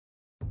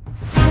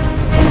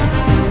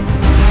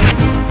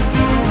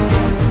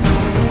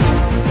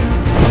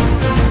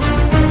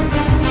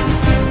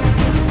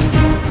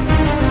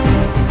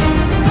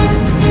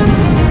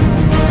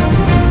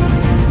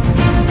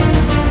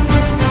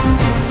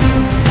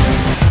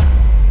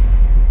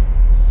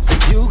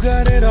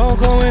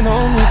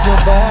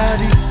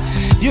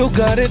You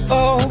got it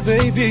all,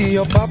 baby.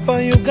 Your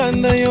papa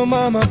Uganda, your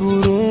mama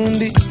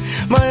Burundi.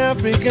 My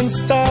African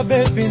star,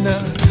 baby, na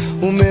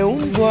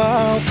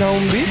umeumbwa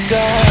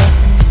ukaumbika.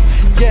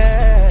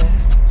 Yeah.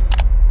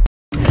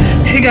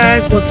 Hey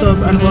guys, what's up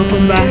and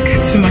welcome back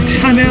to my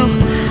channel.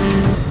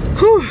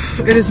 Whew,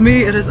 it is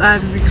me, it is I,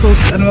 Vivi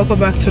Cooks, and welcome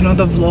back to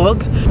another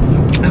vlog.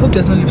 I hope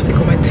there's no lipstick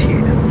on my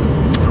teeth.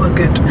 We're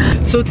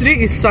good. So today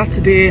is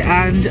Saturday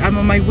and I'm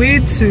on my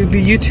way to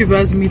the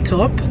YouTubers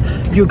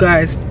meetup. You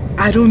guys,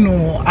 I don't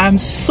know, I'm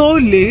so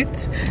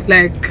late.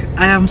 Like,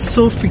 I am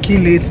so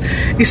freaking late.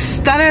 It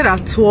started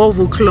at 12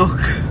 o'clock.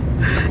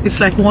 It's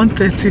like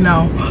 1:30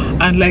 now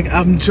and like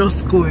I'm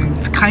just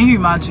going. Can you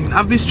imagine?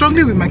 I've been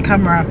struggling with my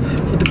camera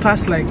for the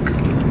past like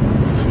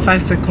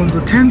 5 seconds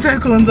or 10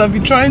 seconds. I've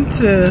been trying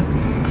to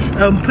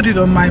put it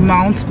on my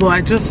mount, but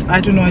I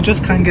don't know, I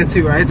just can't get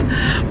it right.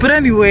 But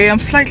anyway, I'm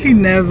slightly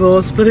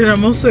nervous, but then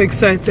I'm also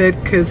excited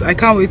because I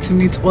can't wait to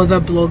meet other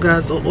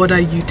bloggers or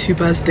other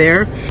YouTubers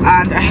there.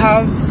 And I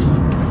have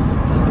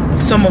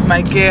some of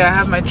my gear. I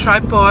have my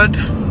tripod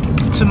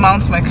to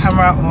mount my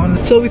camera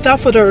on. So without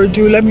further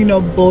ado, let me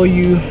not bore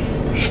you.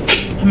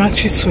 I'm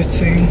actually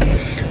sweating.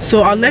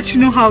 So I'll let you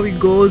know how it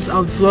goes.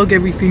 I'll vlog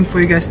everything for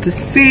you guys to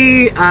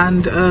see,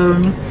 and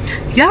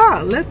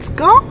yeah, let's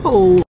go.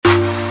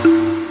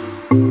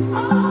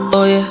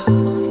 Oh yeah.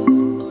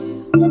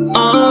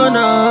 Oh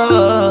no.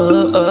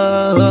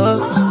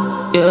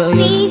 Yeah, yeah.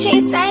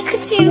 DJ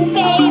Psycho2,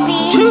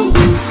 baby.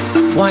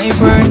 Wine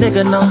for a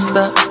nigga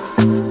non-stop.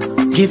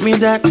 Give me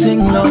that thing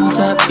on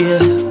top,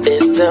 yeah.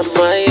 It's time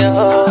for you,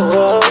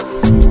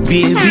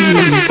 baby.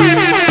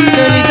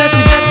 Girlie,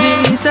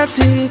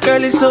 dirty,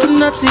 girlie, so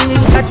naughty.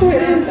 Hi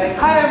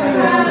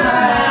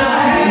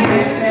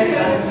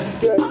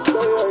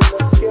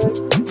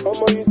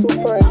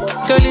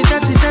Girlie,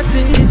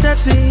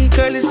 dirty,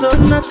 girlie, so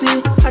naughty.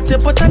 At your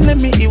bottom, let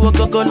me eat what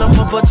go on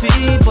my body.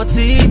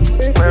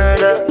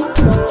 Murder.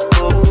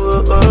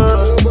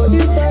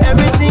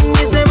 Everything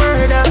is a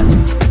murder.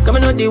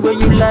 Coming out the way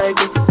you like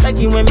it. Like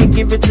it when me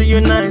give it to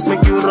you nice.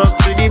 Make you rock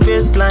to the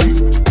baseline.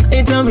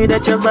 Ain't tell me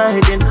that you're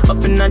riding.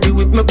 Up in the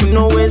whip, make me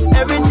no waste.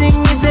 Everything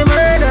is a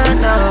murder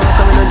now.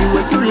 Coming out the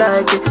way you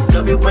like it.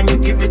 Love it when you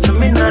give it to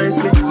me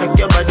nicely. Make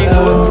your body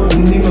go.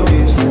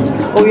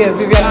 Oh yeah,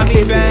 Vivian.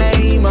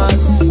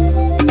 Famous.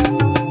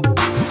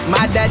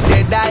 My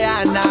daddy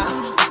Diana.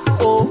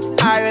 Oh,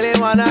 I really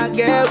wanna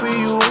get with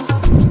you.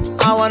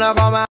 I wanna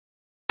come out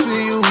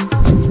with you,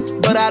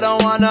 but I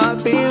don't wanna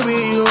be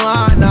with you.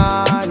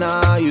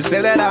 Nah. You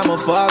say that I'm a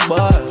fuck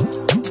boy,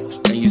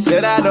 and you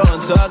said I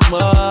don't talk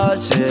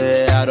much.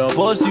 Yeah, I don't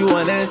post you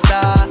on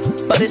Insta,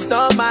 but it's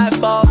not my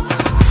fault.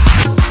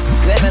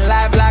 Living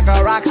life like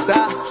a rock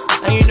star,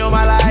 and you know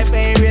my life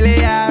ain't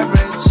really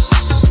average.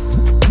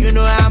 You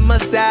know I'm a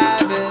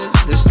savage.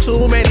 There's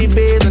too many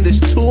babes and there's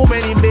too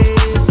many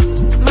babes.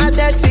 My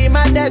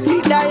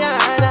daddy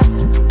Diana,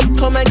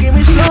 come and give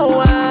me slow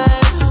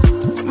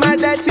wine. My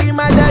daddy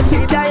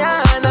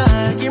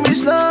Diana, give me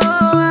slow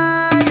wine.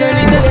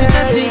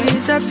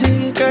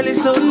 Dirty, girlie,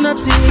 so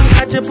naughty.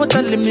 I just put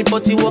a limit,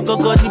 but you walk a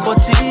godly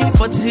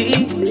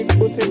body.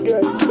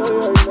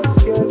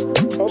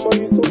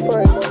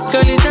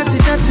 Girlie,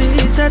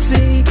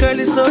 dirty,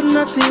 girlie, so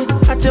naughty.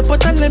 I just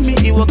put a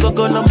limit, you walk a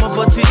gun on my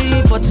body.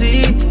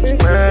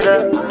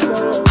 Murder.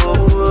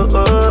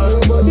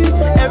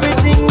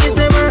 Everything is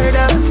a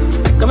murder.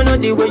 Coming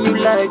out the way you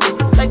like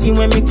it. Like it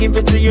when me give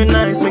it to you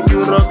nice. Make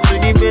you rock to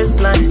the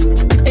baseline.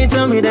 Ain't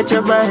tell me that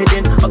you're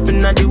riding. Up in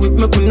the whip,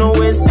 make me no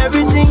waste.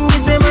 Everything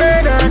is a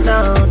murder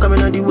now.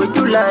 Coming out the way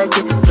you like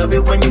it. Love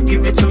it when you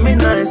give it to me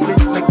nicely.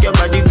 Make your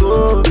body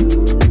go.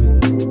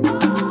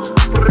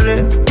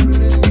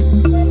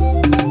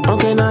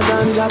 Okay, now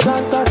ganja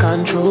plant I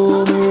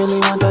control. Me really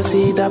want to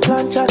see the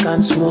plant I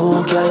can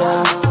smoke,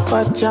 yeah.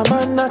 What your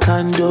man I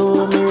can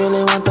do. Me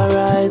really want to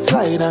ride,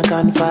 slide and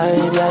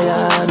confide,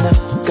 yeah.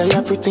 Girl,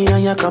 you're pretty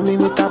and you're coming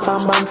with a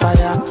bam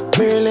fire.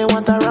 Me really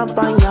want to ramp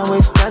on your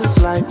waist and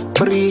slide.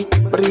 Bree.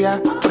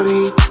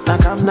 Now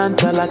come down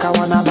tell like I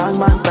wanna bang,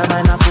 but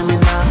I not feel me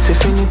now. See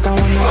finita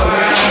wanna.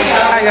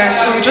 Hi guys,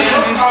 so we just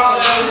finished the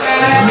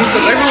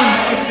meetup.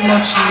 Everyone's pretty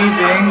much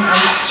leaving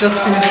and we just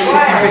finished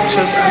taking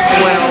pictures as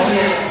well.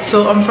 So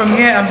from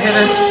here I'm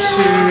headed to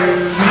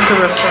Miso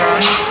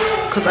restaurant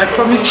because I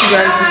promised you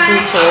guys the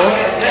full tour.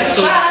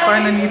 So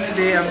finally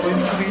today I'm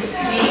going to be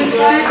see you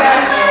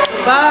guys.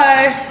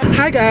 Bye.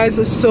 Hi guys,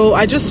 so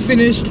I just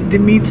finished the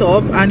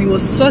meetup and it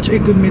was such a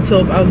good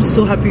meetup. I'm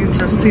so happy to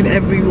have seen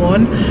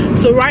everyone.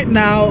 So right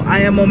now I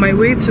am on my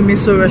way to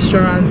Miso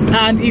restaurants,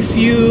 and if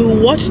you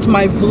watched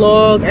my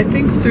vlog, I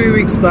think 3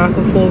 weeks back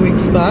or 4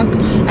 weeks back,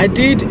 I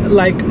did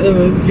like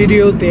a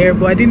video there,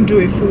 but I didn't do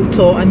a full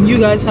tour, and you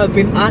guys have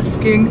been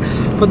asking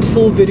for the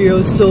full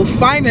videos. So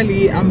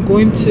finally I'm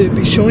going to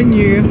be showing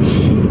you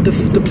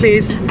the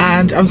place,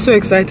 and I'm so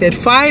excited.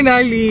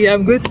 Finally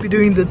I'm going to be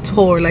doing the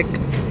tour, like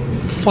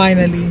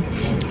finally.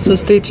 So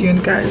stay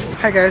tuned guys.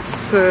 Hi guys,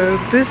 so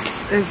this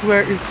is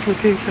where it's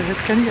located.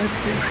 Can you guys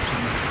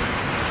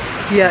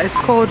see? Yeah,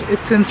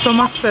 it's in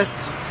Somerset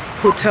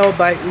Hotel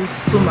by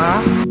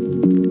Usuma.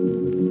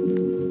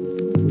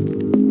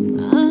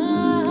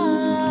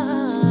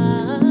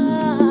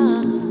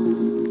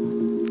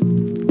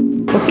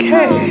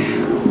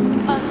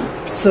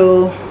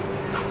 So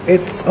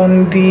it's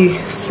on the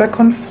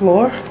second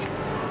floor,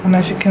 and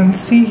as you can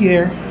see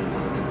here,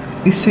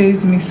 it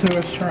says Miso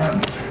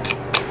Restaurant.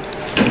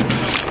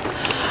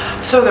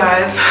 So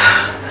guys,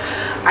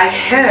 I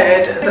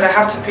heard that I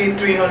have to pay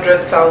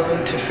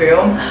 300,000 to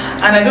film,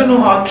 and I don't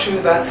know how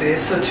true that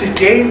is. So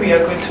today we are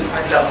going to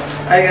find out.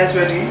 Are you guys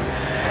ready?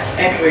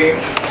 Anyway,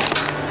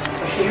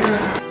 here.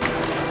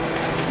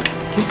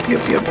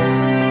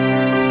 Yep.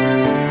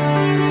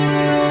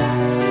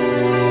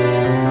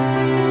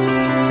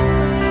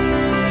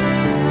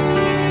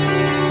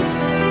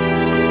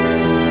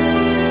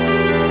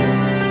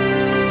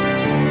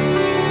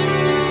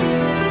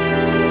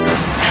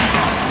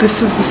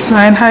 This is the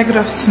sign. Hi, good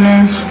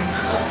afternoon.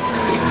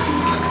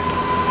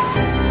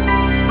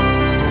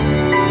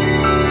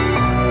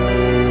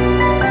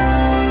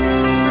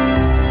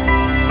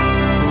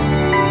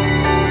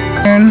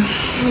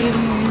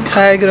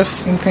 Hi, good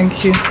afternoon.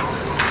 Thank you.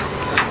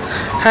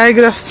 Hi,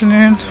 good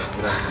afternoon.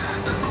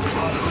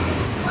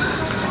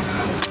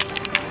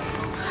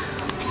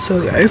 So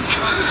guys,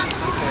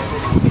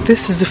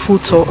 this is the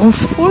food tour.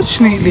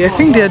 Unfortunately, I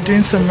think they are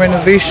doing some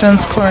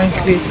renovations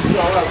currently,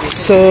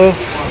 so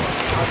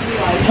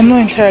I'm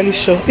not entirely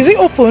sure. Is it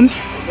open?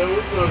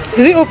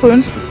 Is it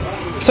open?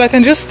 So I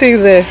can just stay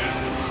there.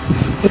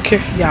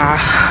 Okay, yeah.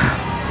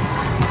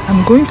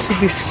 I'm going to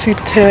be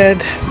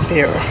seated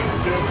there.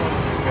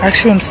 I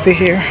actually want to stay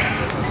here.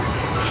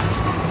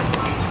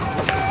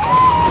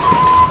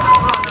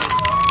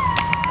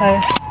 Hi.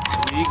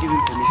 Do you give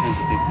him permission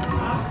to take the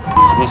video?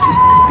 You're supposed to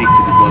speak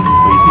to the boss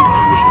before you take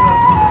permission.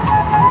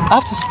 I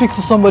have to speak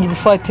to somebody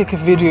before I take a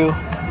video.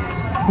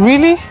 Yes.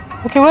 Really?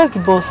 Okay, where's the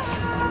boss?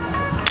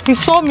 He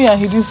saw me and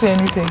he didn't say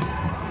anything.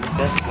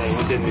 That's why he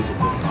wanted me to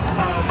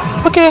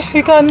go. Okay,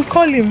 you can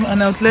call him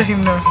and I'll let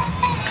him know.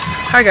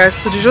 Hi guys,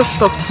 so they just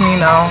stopped me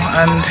now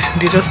and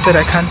they just said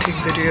I can't take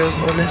videos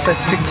unless I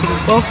speak to the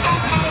boss.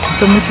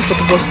 So I'm waiting for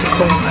the boss to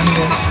come and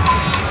then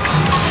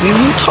we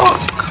will talk.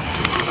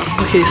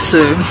 Okay, so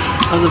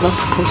I was about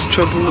to cause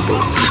trouble,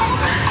 but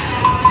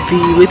the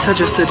waiter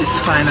just said it's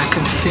fine, I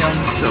can film,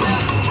 so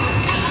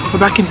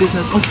we're back in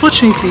business.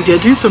 Unfortunately, they're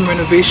doing some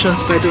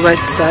renovations by the right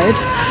side.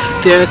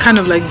 They're kind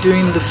of like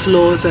doing the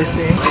floors, I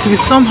think. To be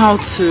somehow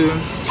to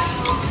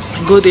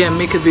go there and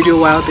make a video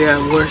while they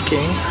are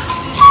working,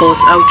 but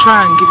I'll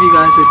try and give you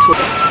guys a tour.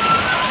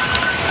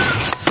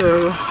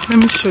 So let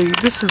me show you.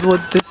 This is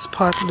what this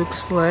part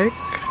looks like.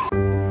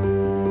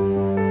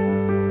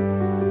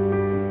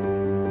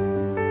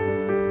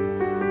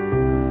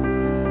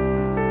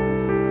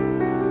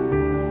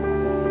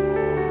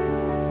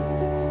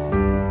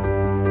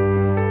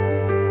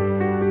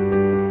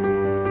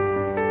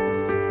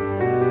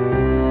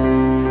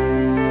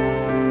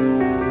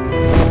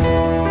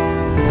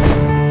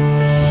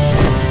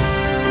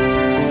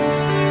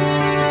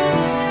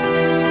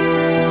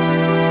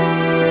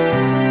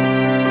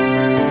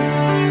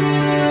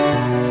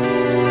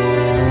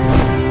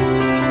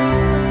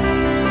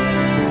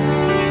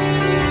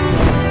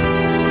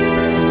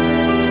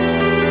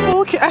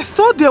 I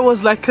thought there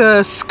was like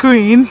a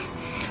screen,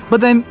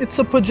 but then it's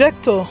a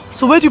projector.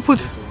 So where do you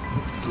put?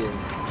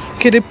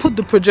 Okay, they put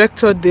the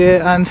projector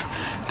there and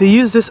they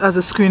use this as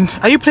a screen.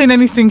 Are you playing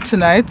anything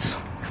tonight?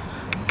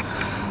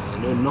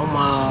 No,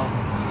 normal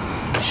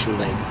show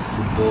like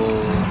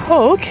football.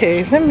 Oh,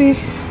 okay. Let me.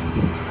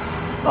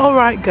 All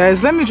right,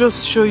 guys. Let me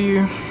just show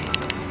you.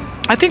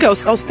 I think I'll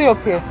stay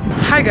up here.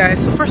 Hi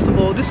guys, so first of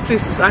all, this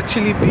place is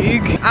actually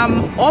big.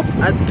 I'm up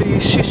at the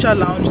Shisha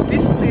Lounge.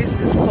 This place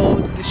is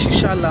called the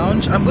Shisha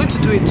Lounge. I'm going to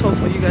do a tour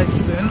for you guys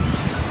soon.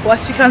 But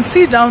as you can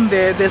see down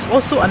there, there's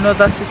also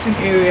another sitting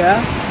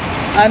area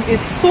and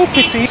it's so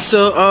pretty.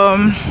 So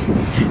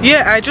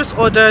yeah, I just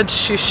ordered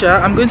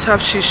shisha. I'm going to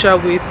have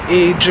shisha with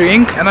a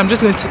drink and I'm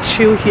just going to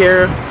chill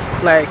here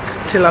like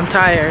till I'm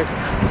tired.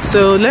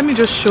 So let me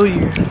just show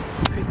you.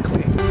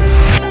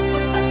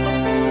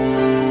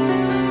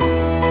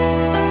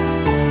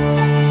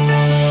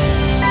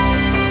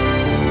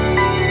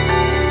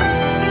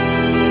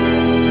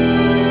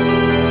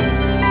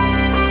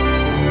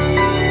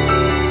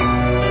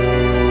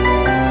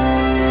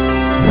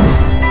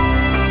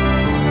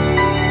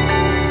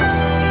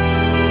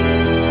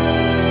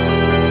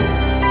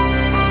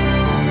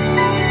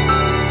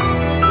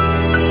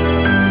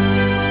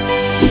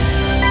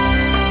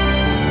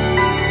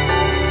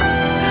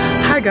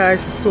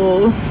 Guys,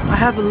 so I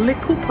have a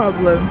little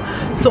problem.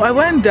 So I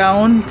went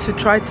down to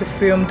try to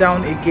film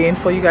down again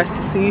for you guys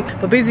to see,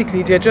 but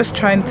basically they're just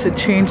trying to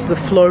change the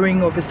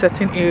flooring of a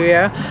certain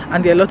area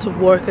and there are lots of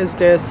workers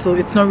there, so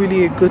it's not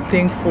really a good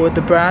thing for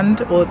the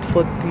brand or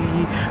for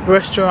the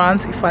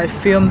restaurant if I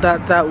film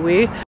that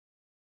way.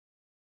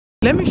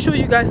 Let me show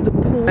you guys the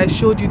pool I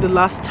showed you the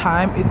last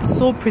time. It's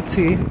so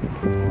pretty.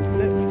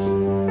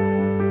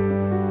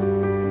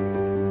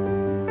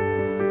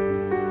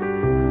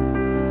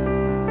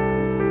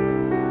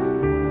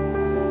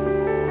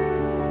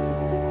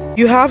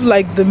 You have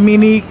like the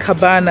mini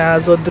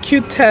cabanas or the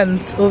cute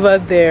tents over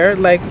there.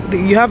 Like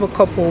you have a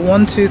couple,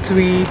 1, 2,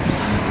 3,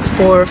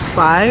 4,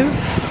 5,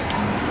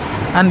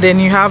 and then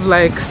you have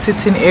like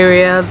sitting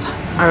areas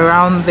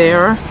around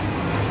there.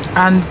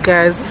 And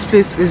guys, this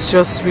place is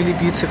just really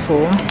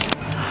beautiful.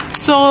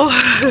 So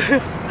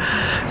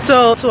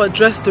to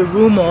address the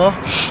rumor,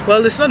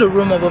 well, it's not a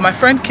rumor, but my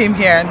friend came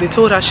here and they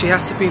told her she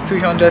has to pay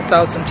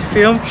 300,000 to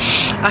film.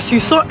 As you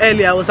saw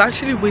earlier, I was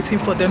actually waiting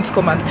for them to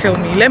come and tell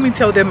me. Let me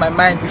tell them my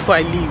mind before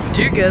I leave.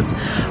 Do you get?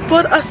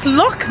 But as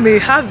luck may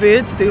have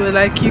it, they were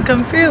like, you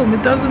can film,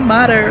 it doesn't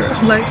matter.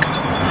 I'm like,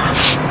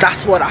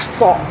 that's what I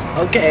thought.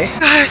 Okay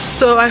guys,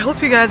 so I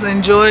hope you guys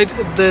enjoyed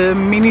the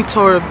mini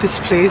tour of this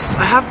place.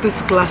 I have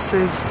these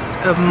glasses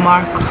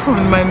mark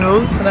on my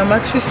nose and I'm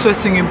actually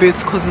sweating a bit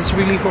because it's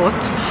really hot.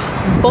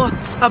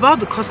 But about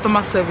the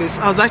customer service,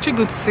 I was actually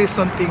going to say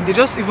something. They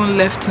just even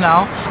left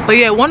now. But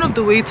yeah, one of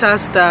the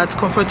waiters that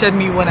confronted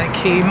me when I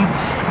came,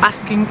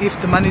 asking if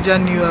the manager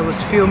knew I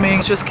was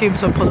filming, just came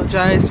to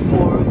apologize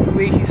for the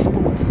way he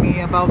spoke to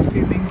me about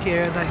filming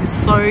here, that he's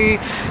sorry,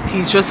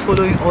 he's just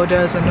following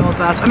orders and all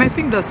that. And I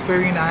think that's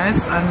very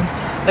nice.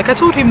 And like I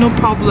told him, no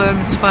problem,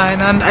 it's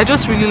fine. And I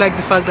just really like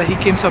the fact that he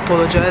came to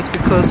apologize,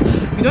 because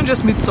you don't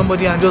just meet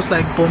somebody and just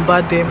like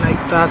bombard them like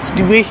that,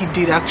 the way he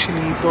did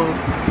actually. But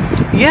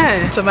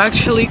yeah, so I'm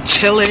actually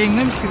chilling.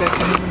 Let me see if I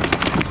can even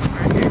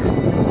right here.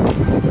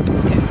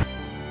 Okay.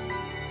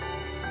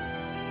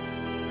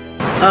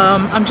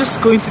 I'm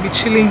just going to be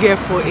chilling here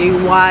for a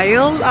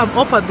while. I'm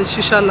up at the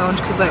shisha lounge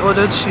because I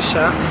ordered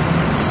shisha.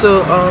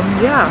 So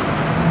yeah,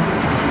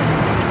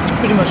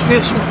 pretty much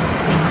fish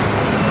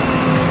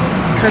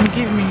can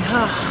give me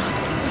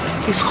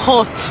it's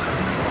hot.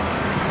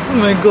 Oh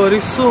my god,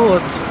 it's so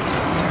hot.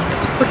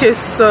 Okay,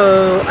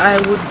 so I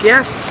would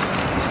get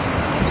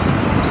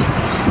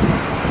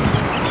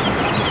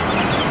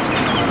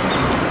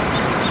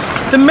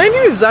the menu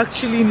is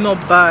actually not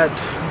bad,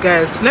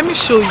 guys. Let me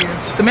show you.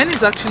 The menu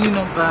is actually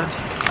not bad.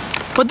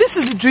 But this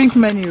is the drink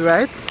menu,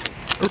 right?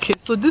 Okay,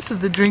 so this is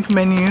the drink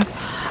menu,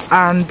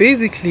 and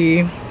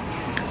basically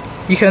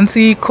you can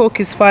see Coke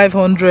is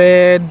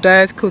 500,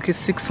 Diet Coke is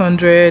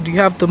 600. You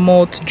have the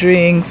malt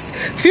drinks.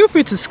 Feel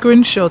free to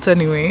screenshot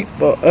anyway.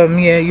 But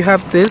yeah, you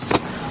have this,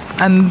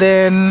 and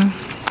then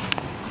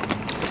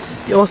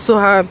you also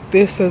have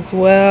this as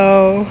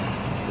well.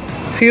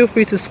 Feel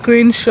free to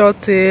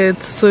screenshot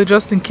it, so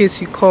just in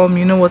case you come,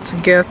 you know what to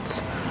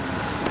get.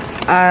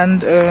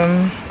 And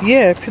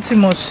yeah, pretty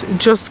much it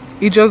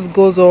just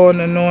goes on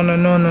and on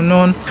and on and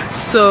on.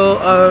 So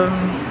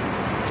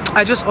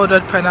I just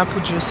ordered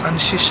pineapple juice and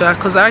shisha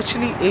because I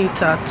actually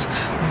ate at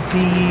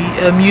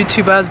the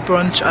YouTubers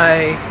brunch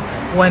I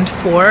went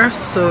for.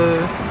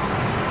 So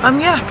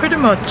yeah, pretty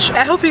much.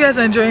 I hope you guys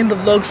are enjoying the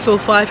vlog so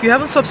far. If you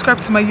haven't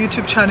subscribed to my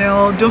YouTube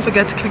channel, don't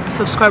forget to click the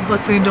subscribe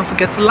button. Don't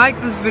forget to like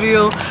this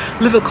video,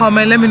 leave a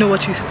comment, let me know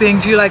what you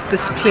think. Do you like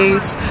this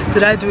place?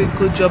 Did I do a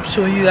good job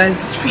showing you guys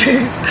this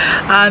place?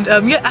 And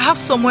yeah, I have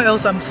somewhere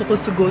else I'm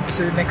supposed to go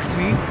to next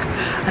week,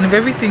 and if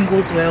everything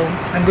goes well,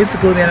 I'm going to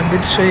go there and I'm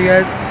going to show you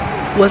guys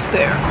what's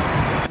there.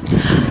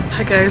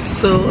 Hi guys,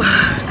 so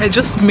I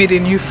just made a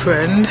new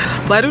friend,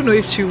 but I don't know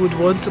if she would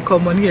want to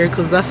come on here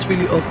because that's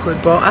really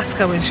awkward. But I'll ask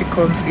her when she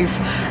comes if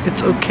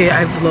it's okay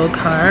I vlog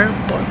her.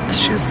 But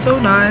she's so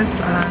nice,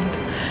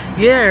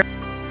 and yeah.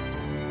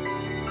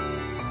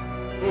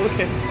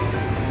 Okay.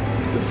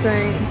 So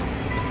saying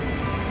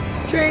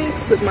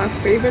drinks with my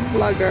favorite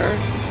vlogger.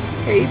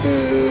 Hey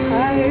boo.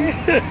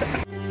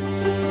 Hi.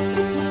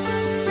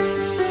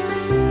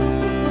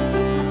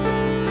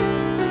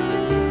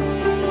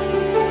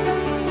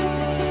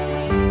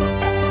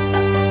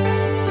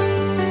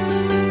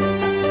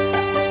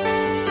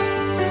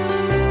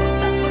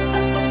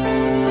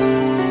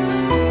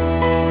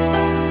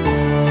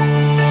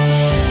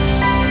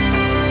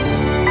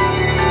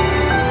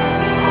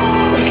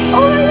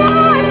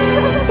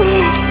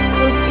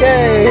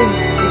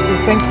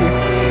 Thank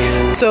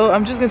you. So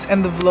I'm just going to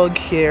end the vlog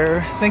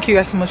here. Thank you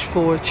guys so much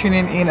for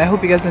tuning in. I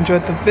hope you guys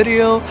enjoyed the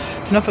video.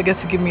 Do not forget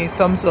to give me a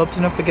thumbs up.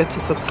 Do not forget to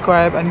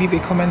subscribe and leave a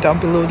comment down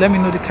below. Let me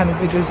know the kind of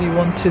videos you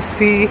want to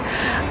see,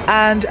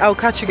 and I'll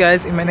catch you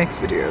guys in my next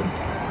video.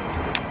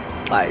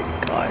 Bye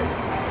guys.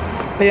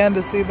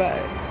 Ayanda, say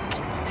bye.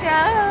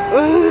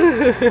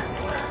 Ciao.